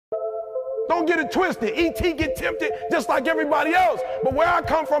Don't get it twisted. E.T. get tempted just like everybody else. But where I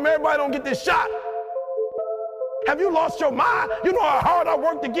come from, everybody don't get this shot. Have you lost your mind? You know how hard I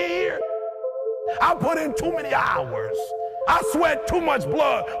worked to get here? I put in too many hours. I sweat too much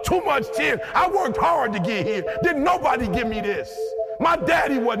blood, too much tears. I worked hard to get here. Didn't nobody give me this. My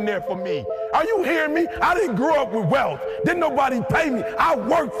daddy wasn't there for me. Are you hearing me? I didn't grow up with wealth. Didn't nobody pay me. I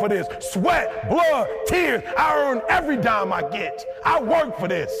worked for this. Sweat, blood, tears. I earn every dime I get. I worked for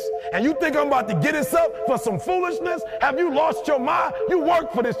this. And you think I'm about to get this up for some foolishness? Have you lost your mind? You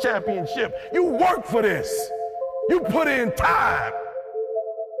worked for this championship. You worked for this. You put in time.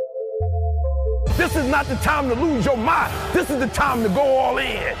 This is not the time to lose your mind. This is the time to go all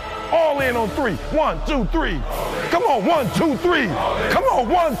in. All in on 3. 1, 2, 3. Come on, 1, 2, 3. Come on,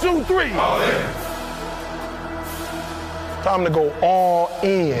 1, 2, 3. Time to go all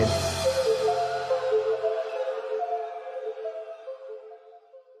in.